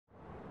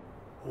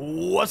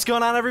What's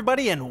going on,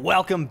 everybody, and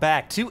welcome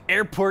back to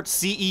Airport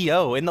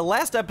CEO. In the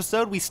last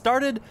episode, we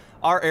started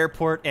our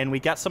airport and we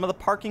got some of the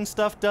parking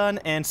stuff done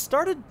and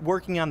started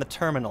working on the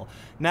terminal.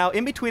 Now,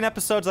 in between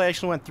episodes, I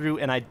actually went through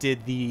and I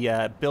did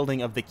the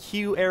building of the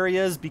queue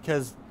areas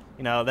because,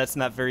 you know, that's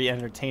not very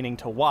entertaining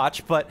to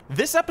watch. But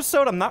this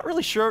episode, I'm not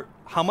really sure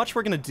how much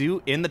we're going to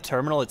do in the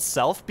terminal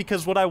itself,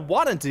 because what I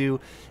want to do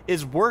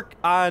is work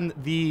on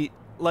the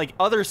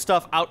other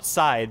stuff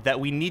outside that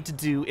we need to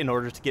do in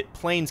order to get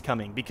planes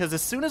coming, because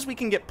as soon as we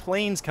can get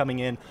planes coming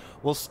in,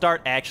 we'll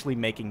start actually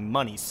making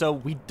money. So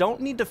we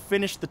don't need to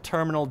finish the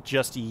terminal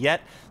just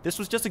yet. This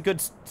was just a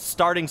good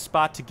starting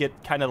spot to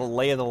get kind of the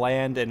lay of the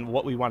land and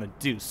what we want to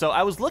do. So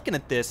I was looking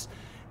at this,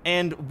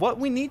 and what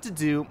we need to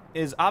do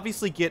is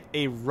obviously get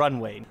a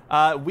runway.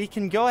 We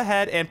can go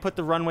ahead and put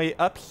the runway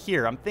up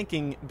here. I'm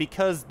thinking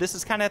because this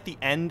is kind of at the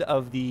end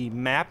of the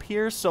map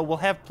here, so we'll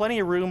have plenty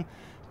of room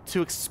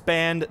to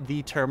expand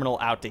the terminal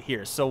out to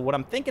here. So what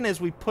I'm thinking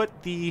is we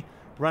put the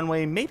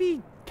runway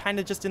maybe kind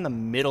of just in the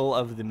middle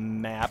of the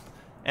map,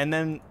 and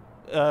then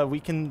we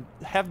can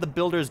have the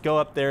builders go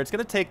up there. It's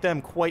going to take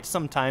them quite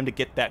some time to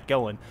get that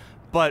going,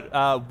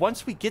 but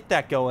once we get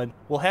that going,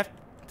 we'll have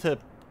to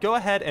go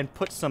ahead and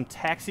put some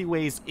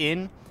taxiways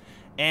in,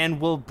 and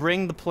we'll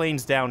bring the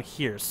planes down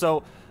here.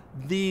 So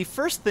the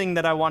first thing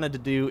that I wanted to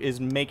do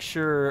is make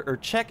sure, or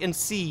check and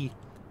see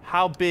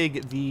how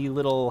big the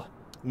little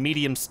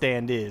medium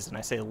stand is. And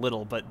I say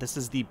little, but this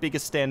is the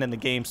biggest stand in the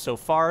game so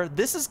far.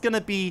 This is going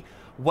to be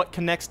what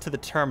connects to the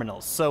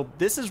terminals. So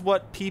this is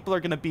what people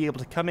are going to be able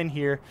to come in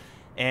here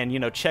and, you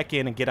know, check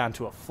in and get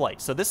onto a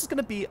flight. So this is going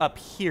to be up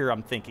here,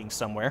 I'm thinking,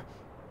 somewhere,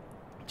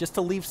 just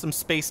to leave some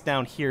space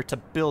down here to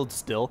build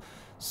still.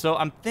 So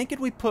I'm thinking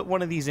we put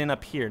one of these in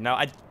up here.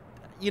 Now,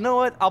 you know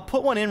what? I'll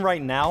put one in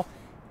right now,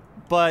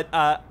 but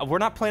we're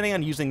not planning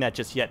on using that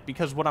just yet,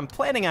 because what I'm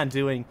planning on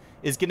doing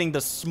is getting the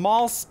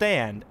small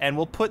stand, and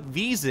we'll put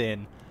these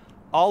in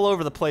all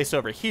over the place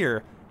over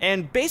here.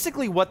 And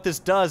basically what this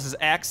does is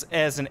acts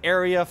as an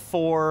area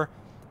for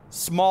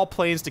small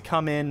planes to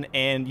come in,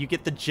 and you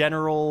get the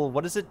general,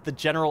 what is it? The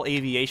general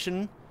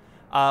aviation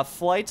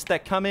flights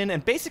that come in,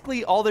 and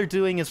basically all they're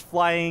doing is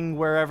flying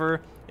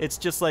wherever. It's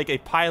just like a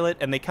pilot,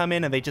 and they come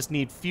in and they just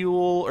need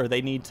fuel, or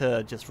they need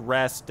to just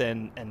rest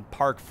and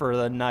park for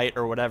the night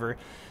or whatever.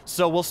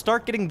 So we'll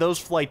start getting those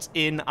flights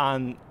in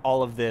on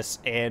all of this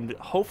and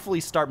hopefully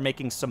start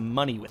making some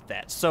money with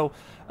that. So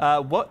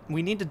what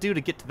we need to do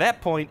to get to that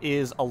point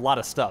is a lot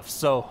of stuff.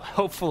 So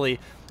hopefully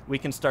we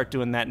can start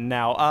doing that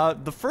now.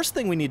 The first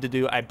thing we need to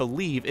do, I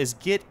believe, is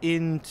get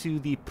into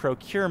the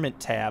procurement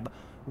tab,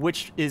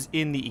 which is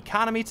in the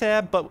economy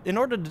tab. But in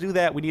order to do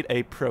that, we need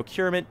a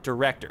procurement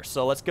director.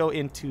 So let's go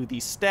into the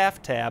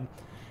staff tab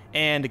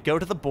and go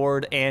to the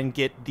board and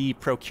get the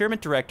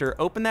procurement director,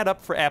 open that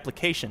up for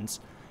applications,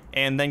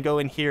 and then go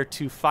in here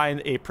to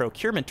find a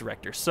procurement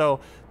director.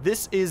 So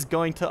this is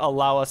going to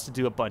allow us to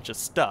do a bunch of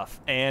stuff,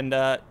 and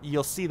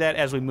you'll see that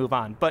as we move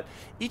on. But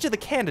each of the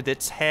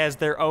candidates has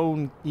their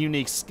own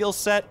unique skill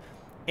set.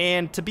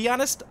 And to be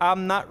honest,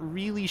 I'm not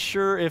really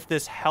sure if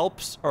this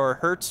helps or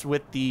hurts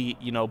with the,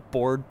 you know,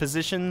 board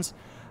positions,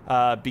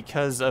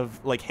 because of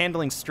like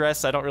handling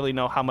stress. I don't really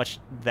know how much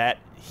that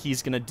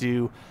he's going to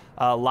do,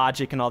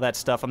 logic and all that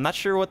stuff. I'm not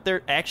sure what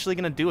they're actually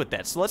going to do with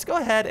that. So let's go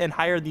ahead and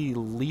hire the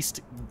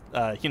least,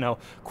 you know,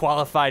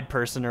 qualified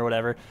person or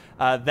whatever.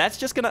 That's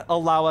just going to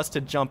allow us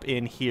to jump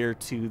in here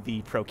to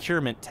the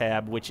procurement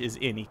tab, which is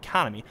in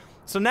economy.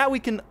 So now we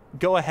can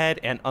go ahead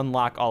and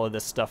unlock all of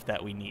this stuff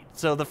that we need.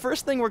 So the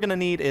first thing we're going to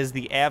need is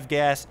the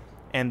avgas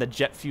and the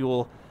jet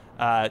fuel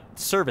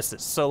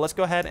services. So let's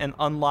go ahead and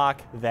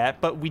unlock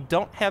that, but we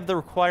don't have the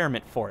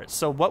requirement for it.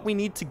 So what we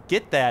need to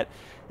get that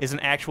is an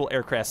actual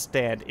aircraft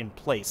stand in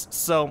place.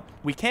 So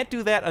we can't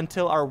do that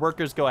until our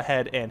workers go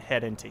ahead and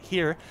head into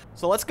here.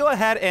 So let's go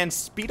ahead and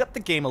speed up the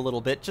game a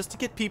little bit just to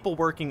get people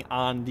working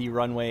on the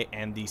runway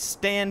and the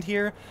stand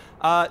here.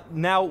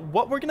 Now,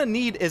 what we're gonna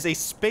need is a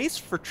space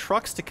for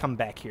trucks to come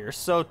back here.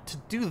 So to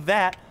do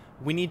that,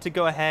 we need to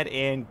go ahead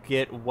and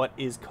get what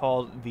is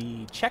called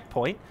the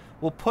checkpoint.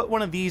 We'll put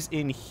one of these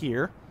in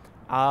here,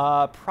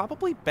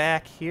 probably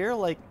back here.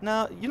 Like,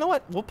 no, you know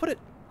what? We'll put it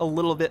a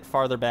little bit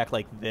farther back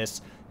like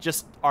this,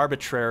 just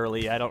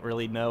arbitrarily. I don't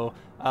really know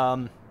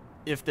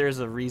if there's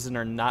a reason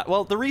or not.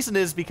 Well, the reason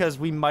is because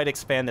we might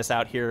expand this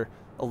out here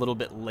a little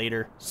bit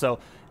later. So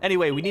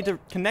anyway, we need to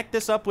connect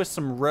this up with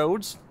some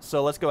roads.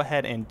 So let's go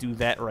ahead and do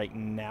that right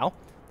now.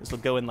 This will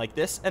go in like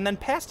this. And then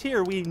past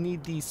here, we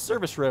need the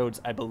service roads,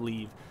 I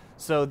believe.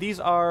 So these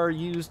are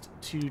used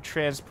to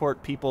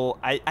transport people,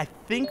 I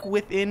think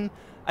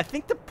I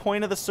think the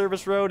point of the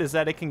service road is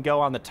that it can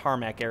go on the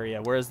tarmac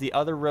area, whereas the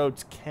other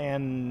roads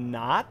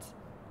cannot.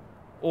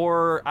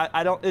 Or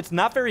I don't, it's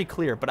not very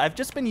clear, but I've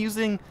just been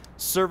using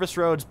service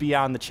roads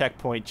beyond the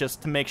checkpoint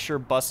just to make sure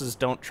buses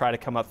don't try to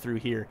come up through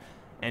here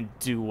and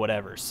do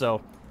whatever.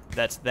 So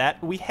that's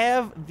that. We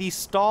have the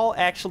stall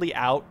actually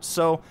out,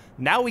 so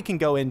now we can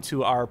go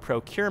into our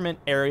procurement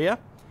area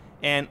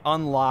and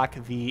unlock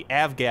the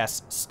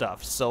avgas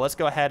stuff. So let's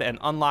go ahead and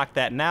unlock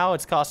that now.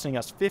 It's costing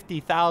us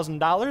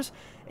 $50,000,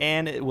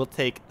 and it will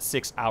take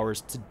 6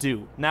 hours to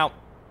do. Now,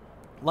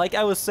 like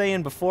I was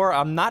saying before,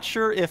 I'm not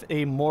sure if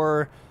a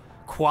more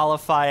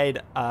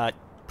qualified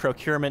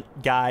procurement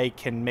guy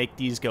can make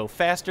these go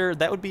faster.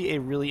 That would be a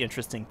really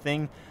interesting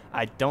thing.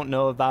 I don't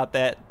know about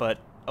that, but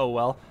oh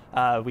well.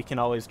 We can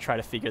always try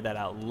to figure that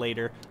out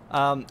later.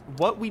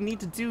 What we need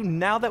to do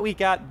now that we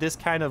got this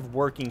kind of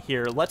working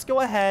here, let's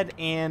go ahead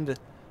and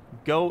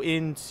go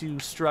into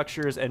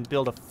structures and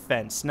build a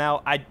fence.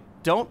 Now,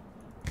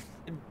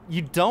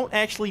 you don't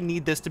actually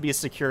need this to be a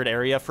secured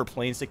area for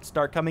planes to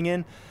start coming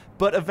in,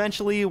 but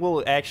eventually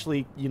we'll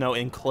actually, you know,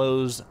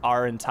 enclose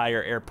our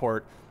entire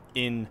airport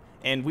in,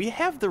 and we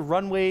have the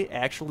runway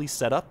actually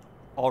set up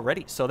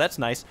already, so that's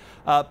nice.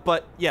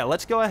 But yeah,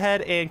 let's go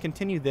ahead and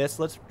continue this.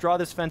 Let's draw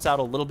this fence out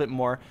a little bit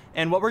more,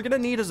 and what we're gonna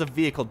need is a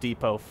vehicle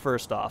depot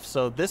first off.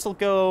 So this will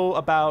go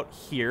about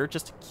here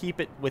just to keep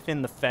it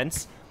within the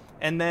fence,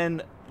 and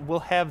then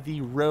we'll have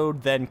the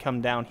road then come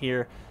down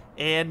here.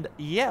 And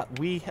yeah,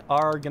 we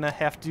are gonna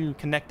have to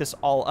connect this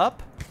all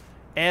up,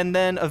 and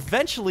then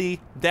eventually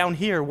down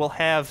here we'll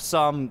have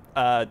some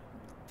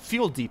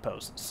fuel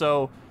depots.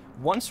 So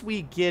once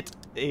we get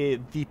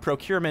the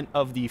procurement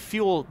of the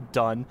fuel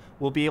done,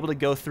 we'll be able to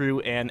go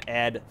through and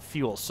add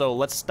fuel. So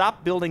let's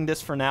stop building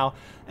this for now,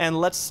 and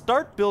let's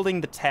start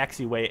building the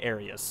taxiway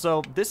areas.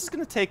 So this is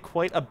going to take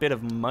quite a bit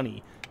of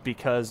money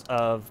because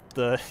of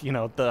the, you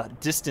know, the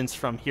distance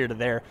from here to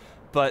there,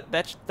 but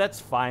that's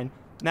fine.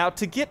 Now,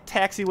 to get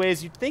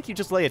taxiways, you'd think you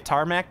just lay a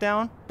tarmac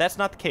down. That's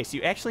not the case.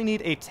 You actually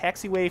need a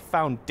taxiway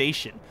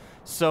foundation.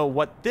 So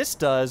what this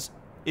does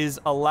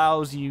is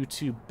allows you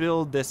to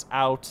build this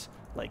out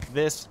like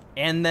this,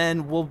 and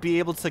then we'll be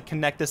able to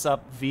connect this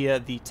up via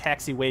the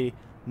taxiway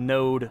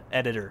node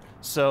editor.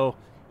 So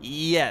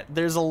yeah,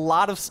 there's a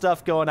lot of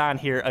stuff going on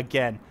here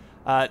again.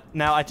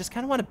 Now I just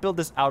kind of want to build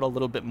this out a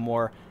little bit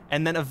more,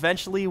 and then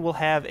eventually we'll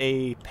have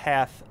a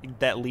path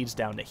that leads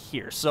down to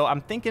here. So I'm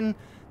thinking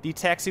the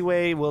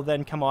taxiway will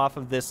then come off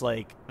of this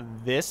like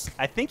this.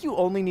 I think you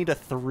only need a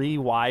 3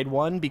 wide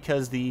one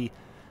because the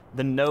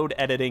node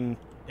editing,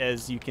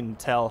 as you can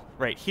tell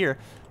right here,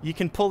 you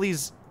can pull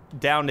these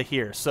down to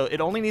here. So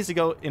it only needs to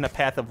go in a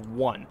path of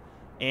 1.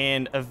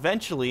 And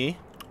eventually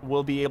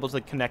we'll be able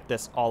to connect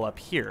this all up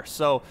here.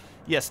 So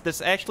yes, this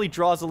actually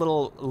draws a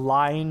little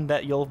line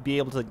that you'll be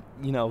able to,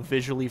 you know,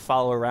 visually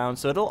follow around.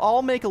 So it'll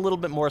all make a little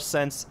bit more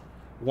sense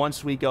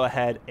once we go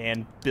ahead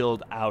and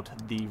build out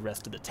the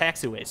rest of the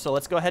taxiway. So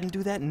let's go ahead and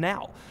do that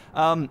now.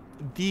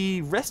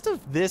 The rest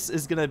of this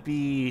is going to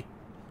be,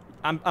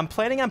 I'm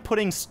planning on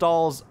putting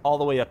stalls all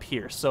the way up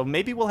here. So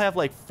maybe we'll have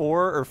like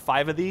 4 or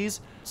 5 of these.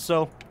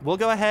 So we'll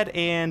go ahead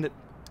and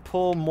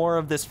pull more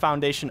of this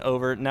foundation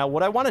over. Now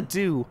what I want to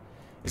do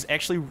is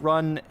actually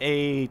run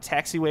a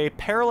taxiway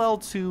parallel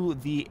to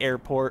the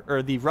airport,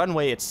 or the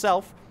runway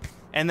itself.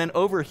 And then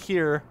over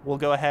here, we'll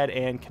go ahead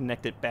and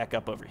connect it back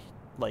up over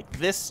like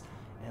this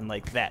and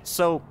like that.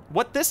 So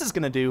what this is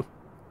going to do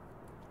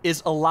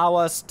is allow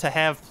us to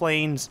have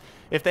planes,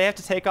 if they have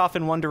to take off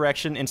in one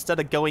direction, instead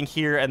of going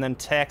here and then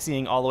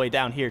taxiing all the way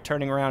down here,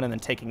 turning around and then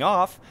taking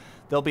off,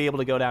 they'll be able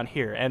to go down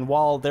here. And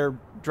while they're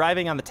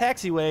driving on the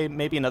taxiway,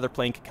 maybe another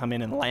plane could come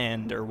in and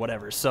land or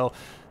whatever. So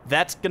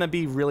that's going to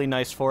be really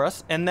nice for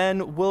us. And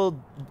then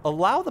we'll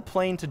allow the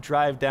plane to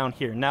drive down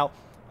here. Now,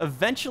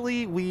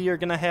 eventually we are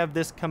going to have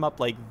this come up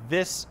like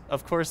this.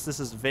 Of course, this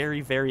is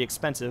very, very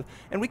expensive,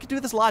 and we could do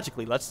this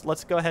logically.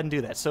 Let's go ahead and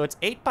do that. So it's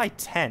 8 by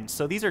 10.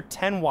 So these are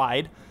 10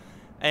 wide,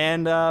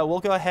 and we'll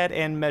go ahead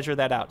and measure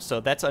that out.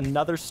 So that's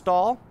another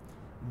stall.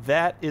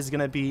 That is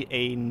going to be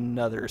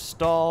another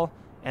stall,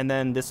 and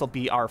then this will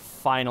be our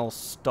final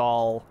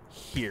stall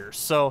here.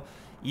 So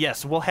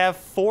yes, we'll have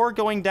 4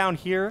 going down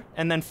here,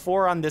 and then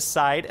 4 on this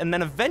side, and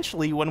then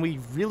eventually, when we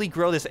really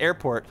grow this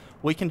airport,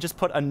 we can just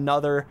put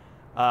another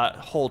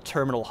whole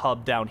terminal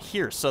hub down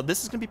here. So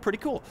this is gonna be pretty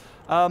cool.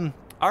 All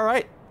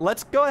right,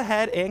 let's go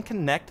ahead and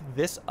connect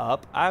this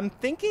up. I'm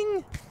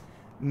thinking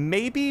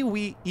maybe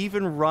we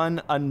even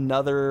run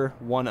another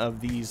one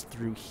of these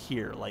through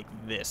here like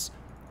this.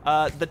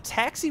 The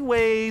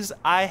taxiways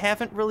I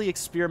haven't really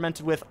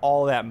experimented with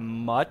all that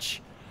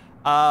much.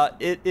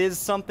 It is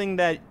something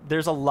that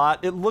there's a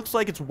lot, it looks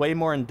like it's way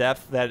more in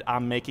depth than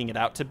I'm making it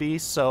out to be.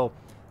 So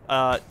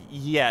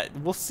yeah,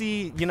 we'll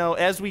see, you know,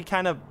 as we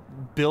kind of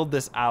build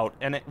this out,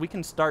 and we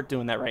can start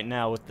doing that right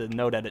now with the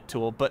node edit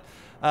tool. But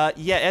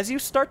yeah, as you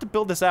start to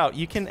build this out,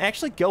 you can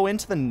actually go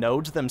into the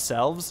nodes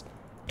themselves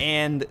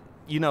and,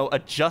 you know,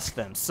 adjust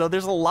them. So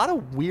there's a lot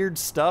of weird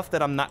stuff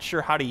that I'm not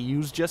sure how to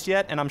use just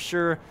yet, and I'm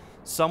sure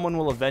someone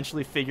will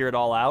eventually figure it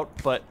all out.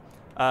 But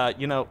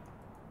you know,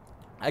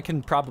 I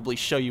can probably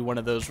show you one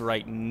of those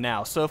right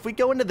now. So if we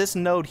go into this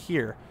node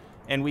here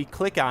and we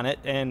click on it,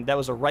 and that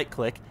was a right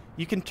click,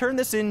 you can turn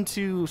this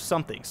into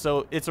something.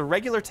 So it's a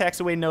regular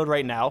taxiway node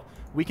right now.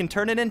 We can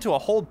turn it into a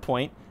hold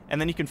point, and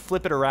then you can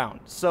flip it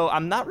around. So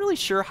I'm not really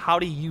sure how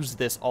to use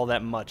this all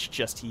that much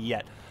just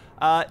yet.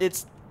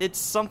 It's it's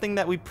something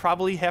that we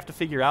probably have to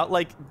figure out.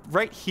 Like,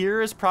 right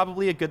here is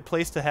probably a good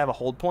place to have a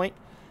hold point,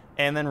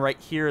 and then right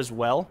here as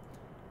well.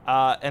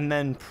 And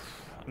then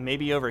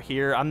maybe over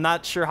here. I'm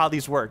not sure how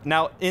these work.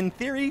 Now, in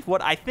theory,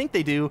 what I think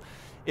they do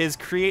is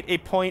create a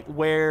point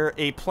where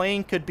a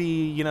plane could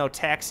be, you know,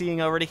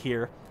 taxiing over to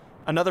here.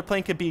 Another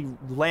plane could be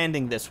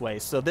landing this way.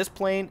 So this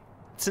plane,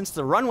 since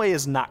the runway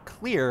is not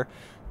clear,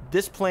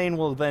 this plane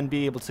will then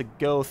be able to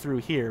go through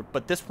here,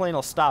 but this plane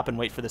will stop and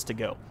wait for this to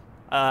go.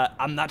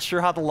 I'm not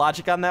sure how the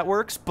logic on that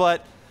works,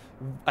 but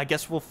I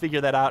guess we'll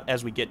figure that out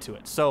as we get to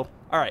it. So,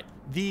 all right,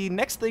 the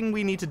next thing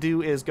we need to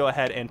do is go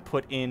ahead and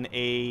put in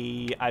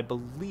I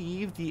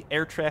believe, the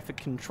air traffic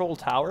control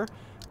tower,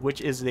 which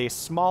is a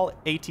small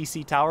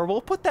ATC tower.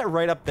 We'll put that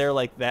right up there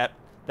like that.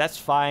 That's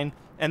fine.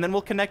 And then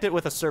we'll connect it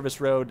with a service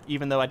road,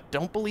 even though I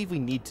don't believe we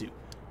need to.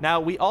 Now,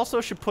 we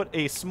also should put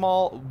a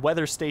small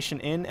weather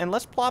station in, and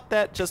let's plop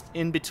that just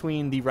in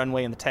between the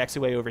runway and the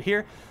taxiway over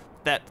here.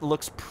 That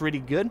looks pretty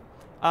good.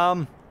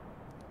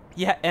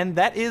 Yeah, and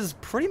that is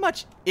pretty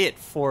much it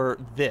for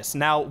this.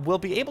 Now, we'll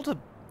be able to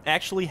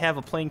actually have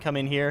a plane come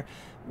in here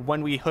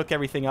when we hook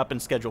everything up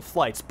and schedule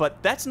flights,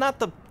 but that's not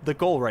the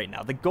goal right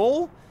now. The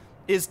goal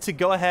is to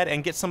go ahead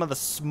and get some of the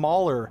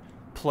smaller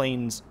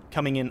planes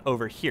coming in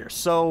over here.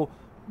 So,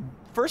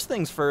 first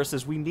things first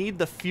is we need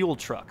the fuel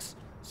trucks.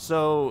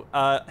 So,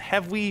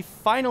 have we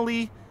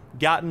finally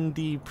gotten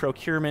the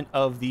procurement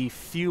of the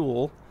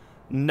fuel?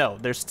 No,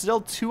 there's still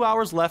 2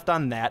 hours left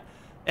on that.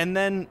 And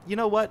then, you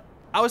know what?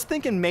 I was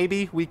thinking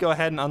maybe we go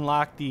ahead and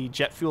unlock the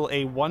jet fuel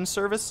A1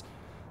 service,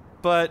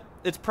 but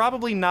it's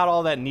probably not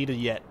all that needed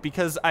yet,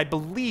 because I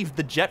believe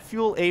the jet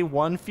fuel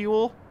A1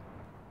 fuel,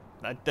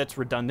 that's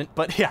redundant,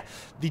 but yeah,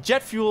 the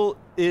jet fuel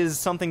is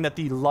something that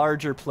the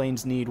larger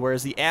planes need,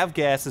 whereas the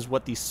avgas is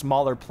what the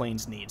smaller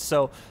planes need.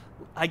 So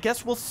I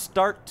guess we'll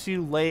start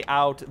to lay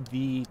out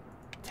the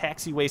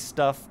taxiway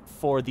stuff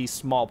for these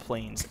small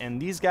planes,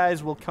 and these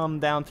guys will come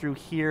down through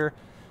here,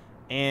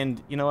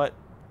 and you know what?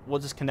 We'll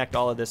just connect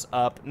all of this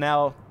up.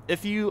 Now,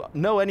 if you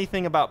know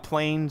anything about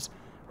planes,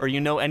 or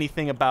you know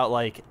anything about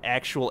like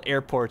actual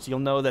airports, you'll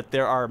know that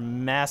there are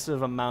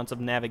massive amounts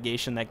of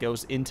navigation that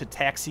goes into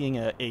taxiing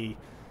a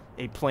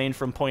plane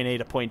from point A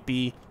to point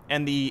B,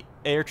 and the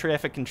air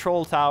traffic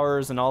control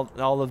towers and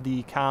all of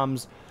the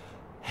comms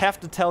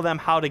have to tell them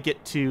how to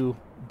get to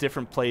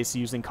different places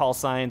using call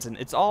signs, and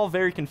it's all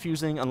very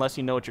confusing unless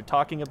you know what you're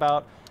talking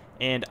about.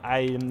 And I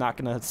am not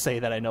gonna say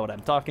that I know what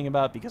I'm talking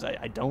about, because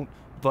I don't.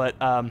 But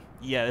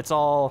yeah, it's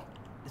all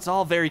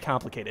very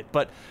complicated.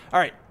 But all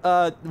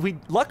right, we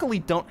luckily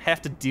don't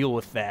have to deal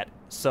with that,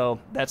 so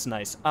that's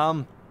nice.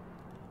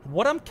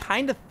 What I'm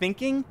kind of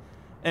thinking,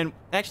 and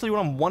actually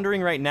what I'm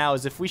wondering right now,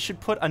 is if we should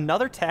put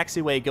another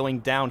taxiway going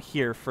down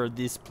here for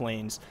these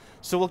planes.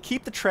 So we'll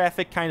keep the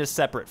traffic kind of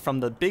separate from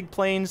the big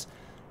planes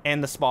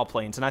and the small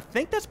planes, and I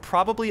think that's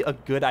probably a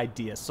good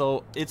idea.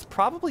 So it's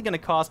probably going to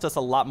cost us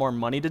a lot more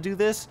money to do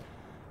this,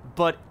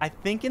 but I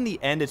think in the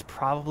end it's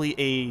probably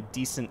a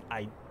decent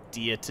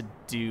idea to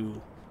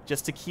do,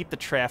 just to keep the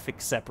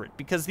traffic separate,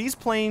 because these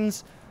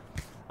planes,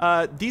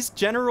 these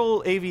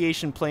general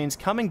aviation planes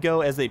come and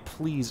go as they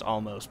please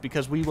almost,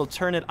 because we will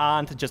turn it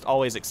on to just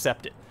always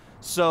accept it.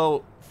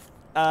 So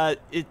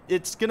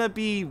it's going to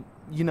be,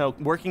 you know,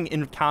 working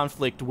in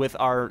conflict with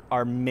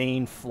our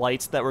main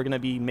flights that we're going to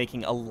be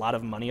making a lot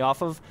of money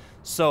off of.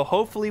 So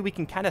hopefully we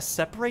can kind of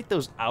separate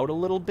those out a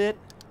little bit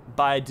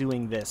by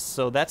doing this.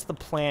 So that's the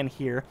plan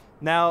here.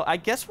 Now, I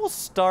guess we'll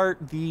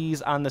start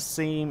these on the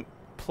same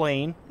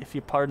plane, if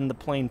you pardon the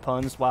plane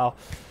puns. Wow,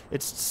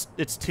 it's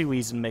too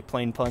easy to make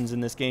plane puns in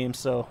this game,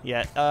 so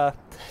yeah,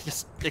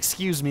 just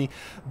excuse me.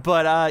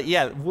 But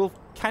yeah, we'll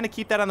kind of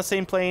keep that on the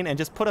same plane and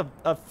just put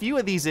a few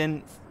of these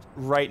in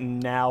right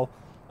now.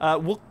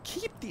 We'll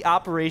keep the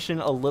operation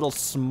a little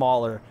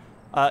smaller.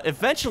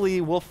 Eventually,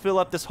 we'll fill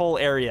up this whole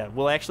area.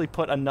 We'll actually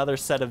put another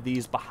set of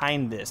these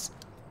behind this.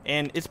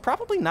 And it's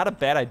probably not a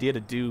bad idea to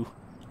do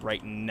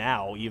right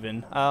now,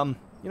 even.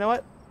 You know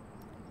what?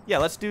 Yeah,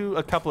 let's do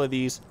a couple of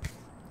these.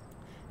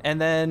 And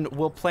then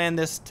we'll plan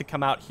this to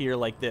come out here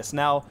like this.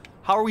 Now,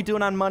 how are we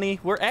doing on money?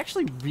 We're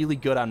actually really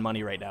good on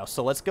money right now.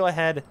 So let's go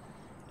ahead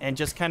and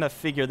just kind of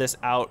figure this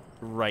out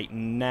right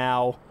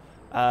now,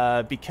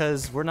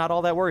 because we're not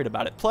all that worried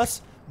about it.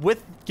 Plus,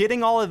 with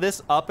getting all of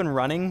this up and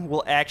running,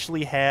 we'll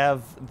actually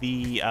have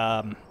the,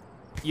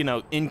 you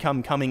know,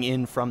 income coming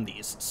in from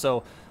these.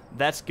 So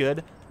that's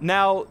good.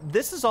 Now,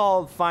 this is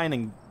all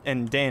fine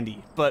and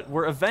dandy, but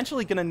we're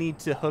eventually going to need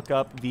to hook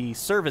up the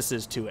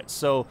services to it.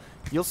 So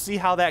you'll see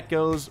how that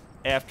goes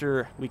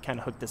after we kind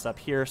of hook this up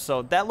here.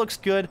 So that looks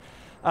good.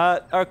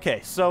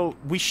 Okay, so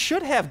we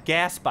should have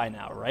gas by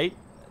now, right?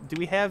 Do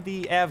we have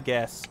the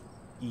avgas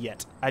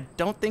yet? I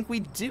don't think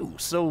we do.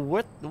 So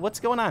what's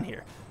going on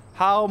here?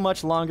 How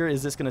much longer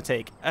is this going to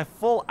take? A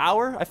full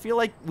hour? I feel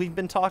like we've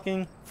been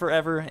talking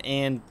forever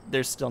and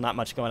there's still not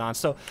much going on.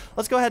 So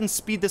let's go ahead and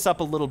speed this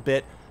up a little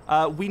bit.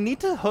 We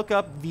need to hook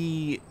up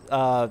the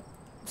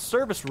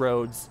service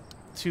roads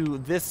to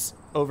this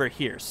over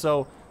here.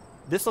 So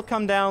this will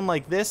come down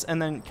like this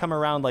and then come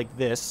around like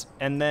this,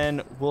 and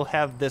then we'll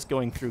have this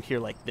going through here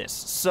like this.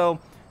 So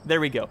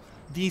there we go.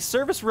 The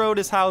service road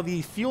is how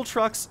the fuel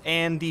trucks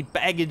and the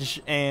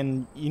baggage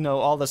and, you know,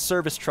 all the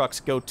service trucks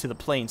go to the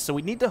planes. So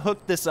we need to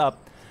hook this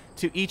up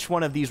to each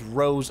one of these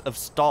rows of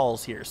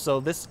stalls here. So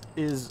this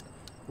is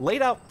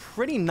laid out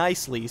pretty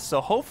nicely,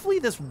 so hopefully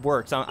this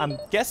works. I'm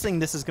guessing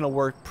this is going to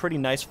work pretty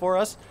nice for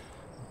us,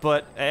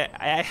 but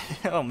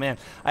oh man,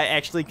 I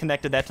actually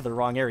connected that to the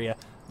wrong area.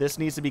 This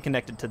needs to be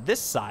connected to this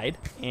side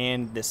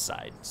and this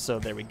side. So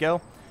there we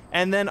go.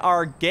 And then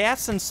our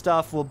gas and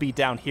stuff will be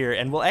down here,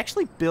 and we'll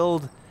actually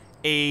build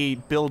a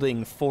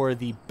building for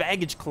the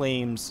baggage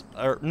claims,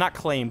 or not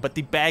claim, but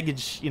the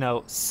baggage, you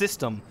know,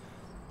 system.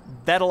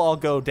 That'll all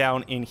go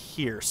down in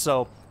here.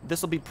 So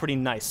this will be pretty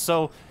nice.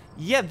 So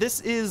yeah,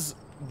 this is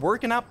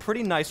working out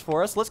pretty nice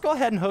for us. Let's go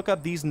ahead and hook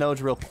up these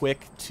nodes real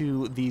quick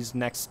to these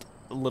next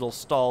little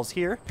stalls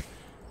here.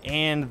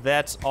 And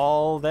that's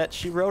all that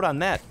she wrote on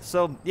that.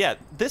 So yeah,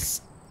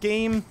 this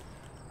game,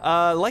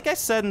 like I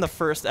said in the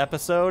first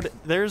episode,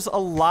 there's a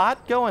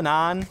lot going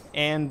on,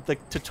 and the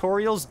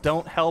tutorials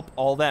don't help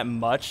all that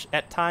much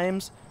at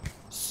times.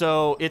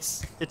 So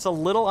it's a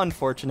little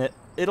unfortunate.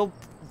 They'll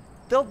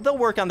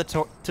work on the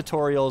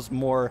tutorials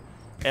more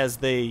as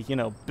they, you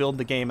know, build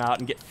the game out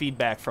and get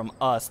feedback from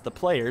us, the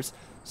players.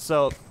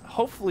 So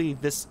hopefully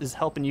this is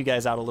helping you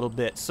guys out a little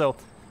bit. So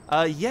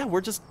yeah,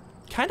 we're just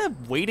kind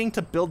of waiting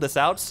to build this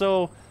out.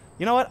 So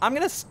you know what? I'm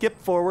going to skip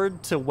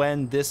forward to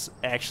when this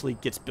actually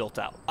gets built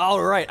out.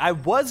 All right, I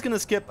was going to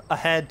skip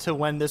ahead to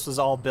when this was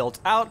all built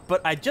out,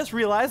 but I just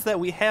realized that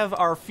we have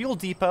our fuel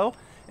depot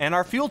and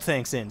our fuel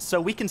tanks in,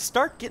 so we can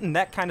start getting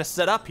that kind of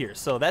set up here,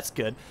 so that's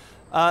good.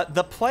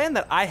 The plan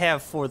that I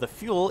have for the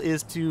fuel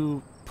is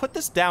to put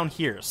this down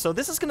here. So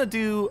this is going to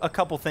do a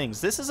couple things.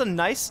 This is a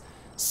nice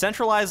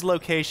centralized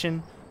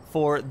location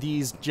for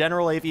these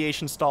general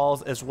aviation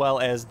stalls, as well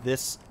as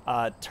this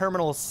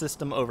terminal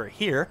system over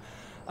here.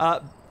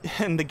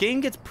 And the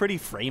game gets pretty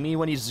framey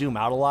when you zoom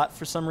out a lot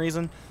for some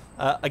reason.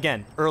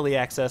 Again, early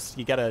access,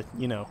 you gotta,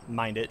 you know,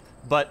 mind it.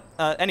 But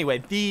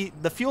anyway,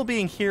 the fuel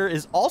being here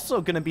is also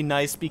going to be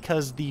nice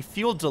because the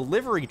fuel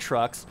delivery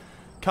trucks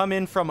come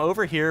in from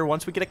over here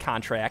once we get a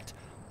contract,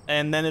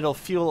 and then it'll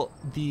fuel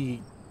the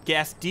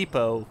gas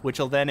depot, which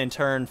will then in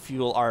turn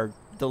fuel our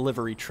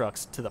delivery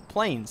trucks to the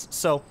planes.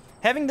 So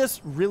having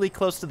this really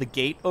close to the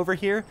gate over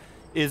here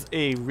is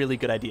a really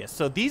good idea.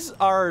 So these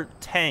are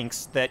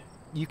tanks that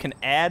you can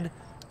add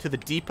to the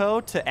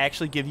depot to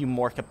actually give you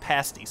more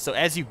capacity. So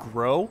as you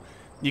grow,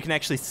 you can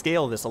actually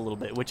scale this a little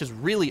bit, which is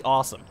really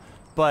awesome.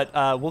 But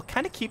we'll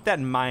kind of keep that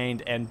in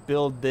mind and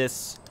build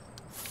this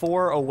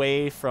 4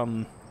 away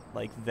from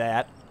like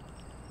that.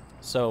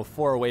 So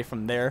 4 away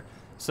from there.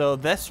 So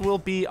this will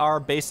be our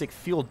basic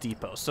fuel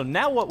depot. So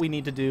now what we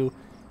need to do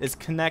is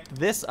connect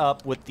this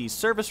up with the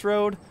service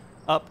road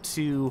up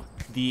to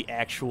the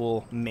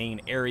actual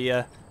main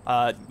area.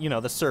 You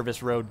know, the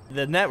service road,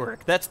 the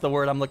network. That's the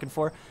word I'm looking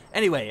for.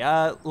 Anyway,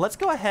 let's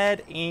go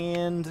ahead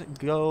and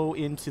go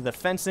into the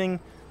fencing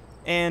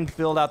and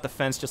build out the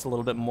fence just a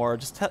little bit more.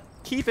 Just to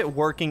keep it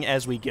working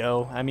as we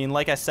go. I mean,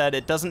 like I said,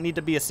 it doesn't need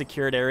to be a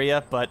secured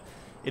area, but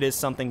it is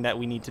something that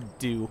we need to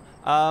do.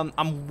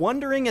 I'm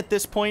wondering at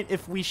this point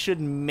if we should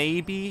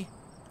maybe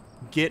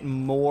get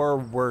more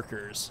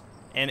workers.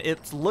 And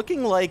it's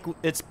looking like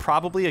it's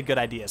probably a good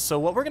idea. So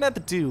what we're going to have to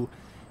do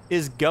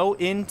is go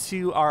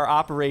into our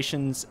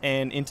operations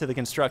and into the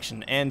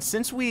construction. And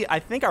since we, I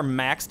think, are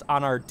maxed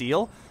on our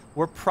deal,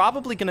 we're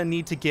probably going to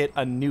need to get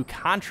a new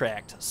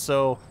contract.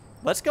 So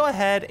let's go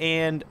ahead,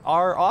 and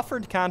our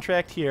offered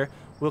contract here,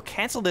 we'll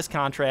cancel this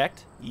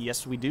contract.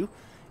 Yes, we do.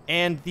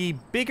 And the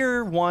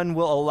bigger one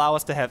will allow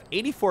us to have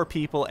 84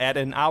 people at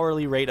an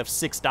hourly rate of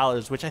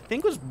 $6, which I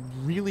think was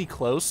really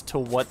close to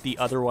what the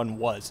other one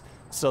was.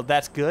 So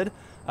that's good.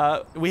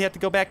 We have to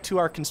go back to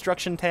our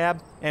construction tab,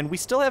 and we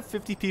still have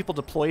 50 people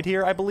deployed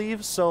here, I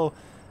believe. So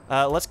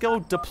let's go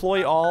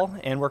deploy all,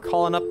 and we're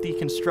calling up the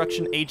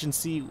construction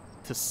agency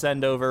to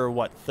send over,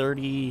 what,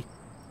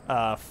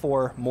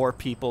 34 more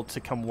people to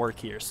come work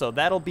here. So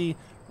that'll be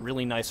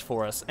really nice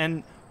for us.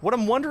 And what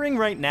I'm wondering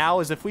right now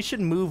is if we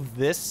should move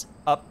this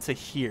up to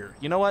here.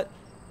 You know what?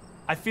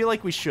 I feel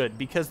like we should,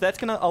 because that's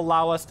going to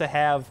allow us to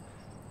have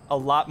a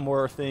lot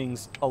more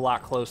things a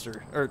lot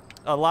closer, or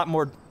a lot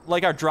more,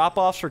 like our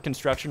drop-offs for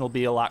construction will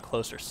be a lot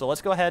closer. So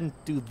let's go ahead and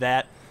do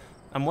that.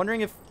 I'm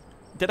wondering if,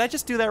 did I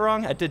just do that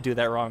wrong? I did do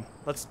that wrong.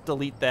 Let's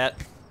delete that.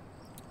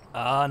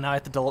 Now I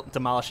have to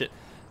demolish it.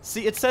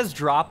 See, it says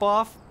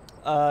drop-off,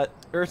 or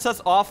it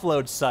says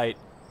offload site,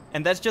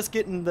 and that's just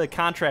getting the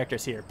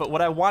contractors here. But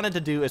what I wanted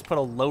to do is put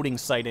a loading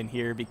site in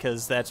here,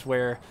 because that's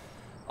where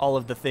all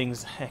of the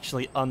things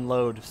actually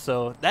unload.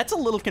 So that's a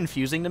little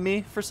confusing to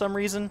me for some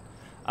reason.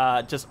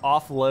 Just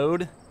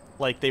offload,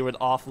 like they would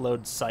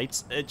offload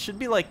sites. It should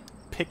be like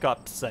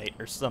pickup site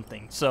or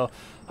something. So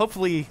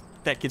hopefully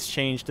that gets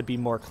changed to be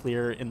more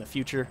clear in the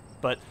future.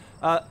 But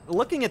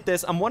looking at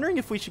this, I'm wondering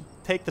if we should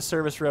take the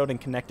service road and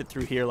connect it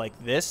through here like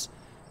this,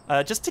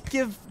 just to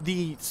give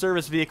the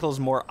service vehicles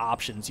more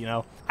options, you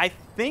know. I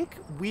think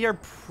we are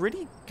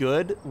pretty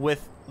good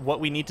with what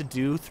we need to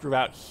do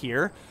throughout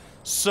here.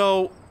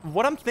 So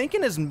what I'm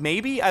thinking is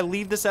maybe I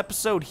leave this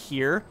episode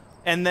here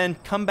and then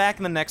come back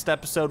in the next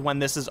episode when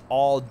this is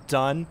all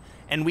done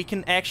and we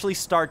can actually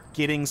start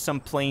getting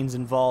some planes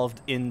involved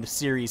in the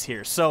series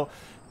here. So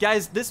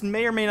guys, this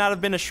may or may not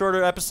have been a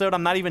shorter episode.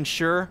 I'm not even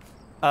sure.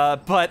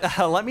 But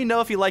let me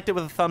know if you liked it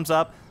with a thumbs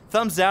up.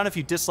 Thumbs down if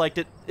you disliked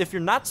it. If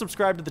you're not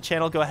subscribed to the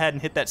channel, go ahead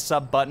and hit that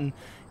sub button.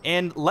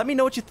 And let me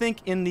know what you think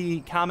in the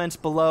comments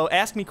below.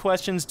 Ask me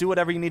questions, do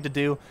whatever you need to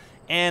do.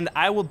 And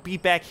I will be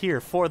back here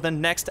for the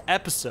next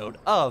episode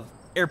of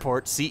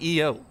Airport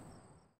CEO.